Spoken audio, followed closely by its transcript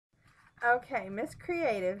Okay, Miss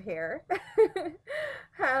Creative here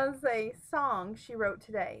has a song she wrote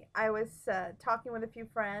today. I was talking with a few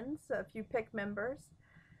friends, a few PIC members,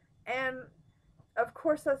 and of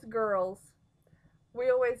course, us girls,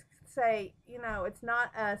 we always say, it's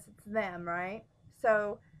not us, it's them, right?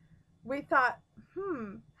 So we thought,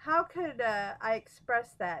 how could I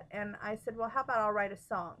express that? And I said, well, how about I'll write a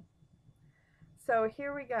song? So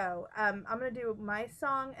here we go. I'm going to do my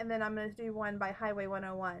song, and then I'm going to do one by Highway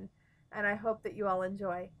 101, and I hope that you all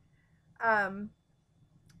enjoy. Um,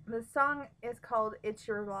 the song is called It's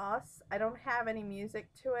Your Loss. I don't have any music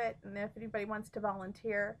to it, and if anybody wants to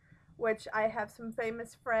volunteer, which I have some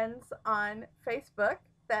famous friends on Facebook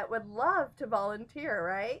that would love to volunteer,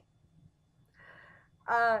 right?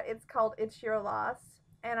 It's called It's Your Loss,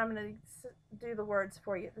 and I'm going to do the words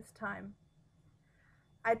for you this time.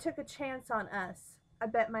 I took a chance on us. I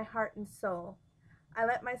bet my heart and soul. I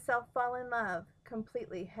let myself fall in love,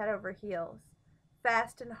 completely head over heels.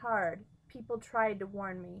 Fast and hard, people tried to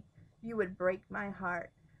warn me. You would break my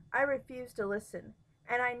heart. I refused to listen,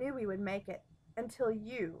 and I knew we would make it. Until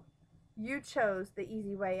you chose the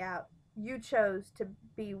easy way out. You chose to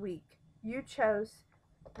be weak. You chose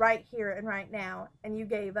right here and right now, and you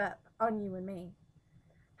gave up on you and me.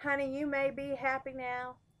 Honey, you may be happy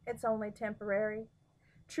now. It's only temporary.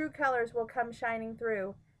 True colors will come shining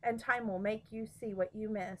through, and time will make you see what you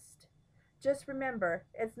missed. Just remember,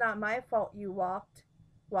 it's not my fault you walked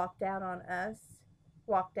out on us,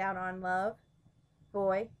 walked out on love.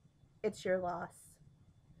 Boy, it's your loss.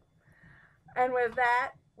 And with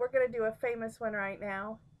that, we're going to do a famous one right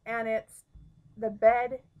now, and it's The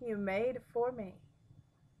Bed You Made for Me.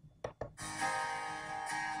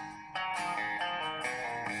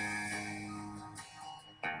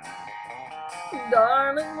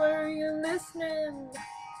 Darling, were you listening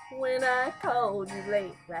when I called you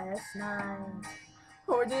late last night?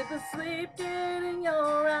 Or did the sleep get in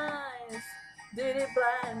your eyes? Did it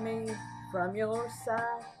blind me from your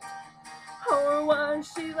sight? Or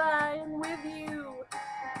was she lying with you?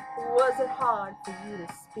 Was it hard for you to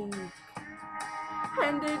speak?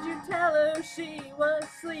 And did you tell her she was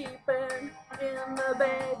sleeping in the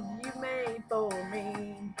bed you made for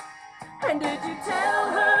me? And did you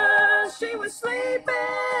tell her she was sleeping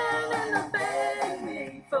in the bed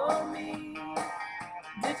made for me?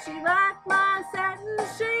 Did she like my satin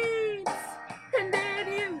sheets? And did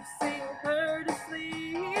you sing her to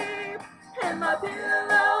sleep? And my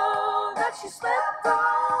pillow that she slept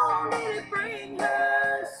on, did it bring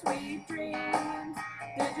her sweet dreams?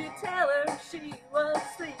 Did you tell her she was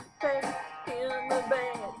sleeping in the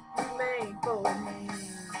bed you made for me?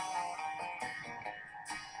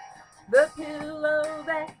 The pillow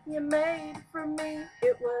that you made for me,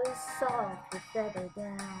 it was soft with feather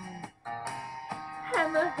down.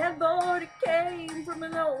 And the headboard, it came from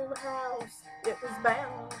an old house, it was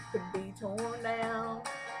bound to be torn down.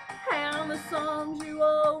 And the songs you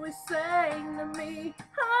always sang to me,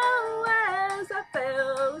 oh, as I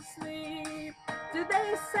fell asleep, did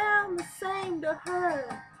they sound the same to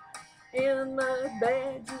her in the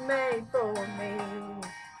bed you made for me?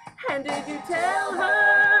 And did you tell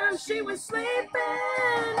her she was sleeping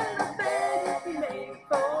in the bed you made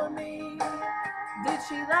for me? Did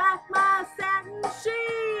she like my satin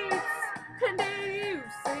sheets? And did you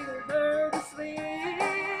sing her to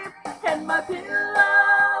sleep? And my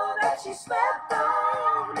pillow that she slept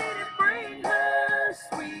on, did it bring her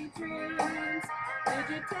sweet dreams? Did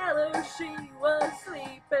you tell her she was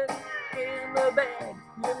sleeping in the bed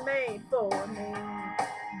you made for me?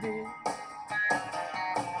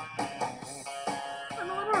 I'm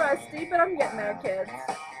a little rusty, but I'm getting there, kids.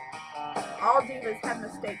 All divas have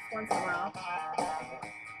mistakes once in a while.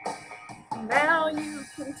 Now you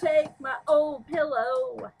can take my old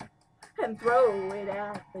pillow and throw it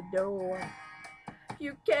out the door.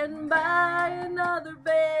 You can buy another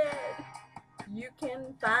bed. You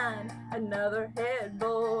can find another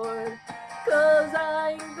headboard. 'Cause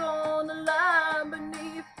I ain't gonna lie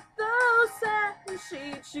beneath those satin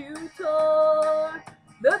sheets you tore.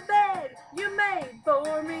 The bed you made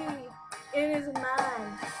for me, it isn't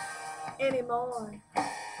mine anymore.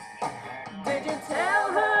 Did you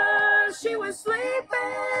tell her she was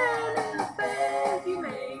sleeping in the bed you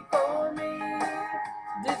made for me?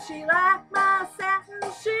 Did she like my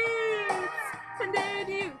satin sheets? And did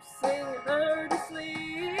you sing her to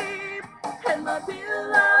sleep? And my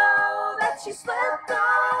pillow that she slept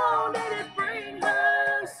on, did it bring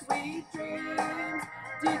her sweet dreams?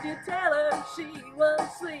 Did you tell her she was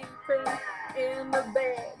sleeping in the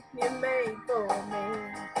bed you made for me?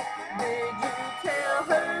 Did you tell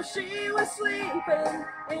her she was sleeping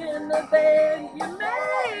in the bed you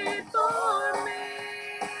made for me?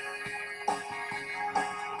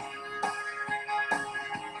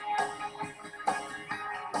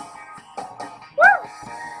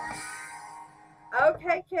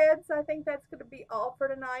 think that's going to be all for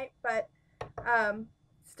tonight, but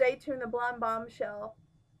stay tuned. The Blonde Bombshell,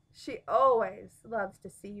 she always loves to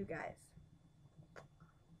see you guys.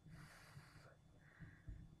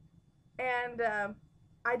 And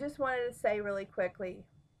I just wanted to say really quickly,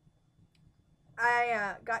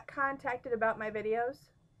 I got contacted about my videos,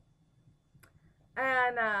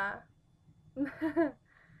 and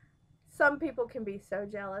some people can be so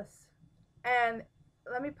jealous. And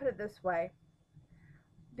let me put it this way.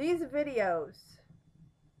 These videos,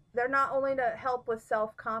 they're not only to help with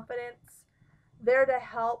self-confidence, they're to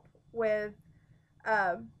help with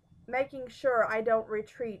making sure I don't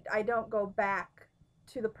retreat. I don't go back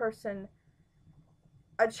to the person.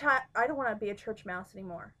 I don't want to be a church mouse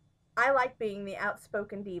anymore. I like being the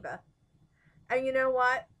outspoken diva. And you know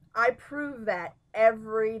what? I prove that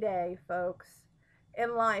every day, folks,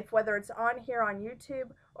 in life, whether it's on here on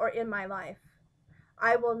YouTube or in my life.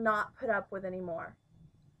 I will not put up with anymore.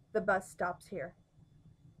 The bus stops here.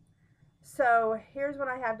 So here's what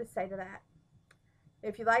I have to say to that.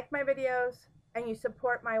 If you like my videos and you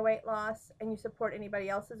support my weight loss and you support anybody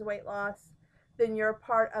else's weight loss, then you're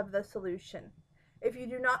part of the solution. If you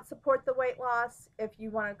do not support the weight loss, if you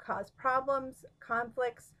want to cause problems,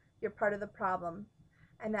 conflicts, you're part of the problem.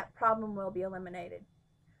 And that problem will be eliminated.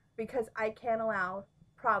 Because I can't allow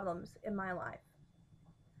problems in my life.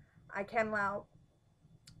 I can't allow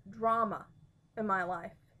drama in my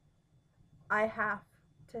life. I have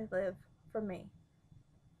to live for me.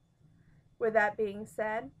 With that being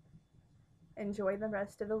said, enjoy the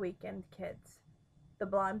rest of the weekend, kids. The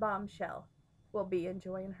Blonde Bombshell will be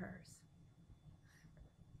enjoying hers.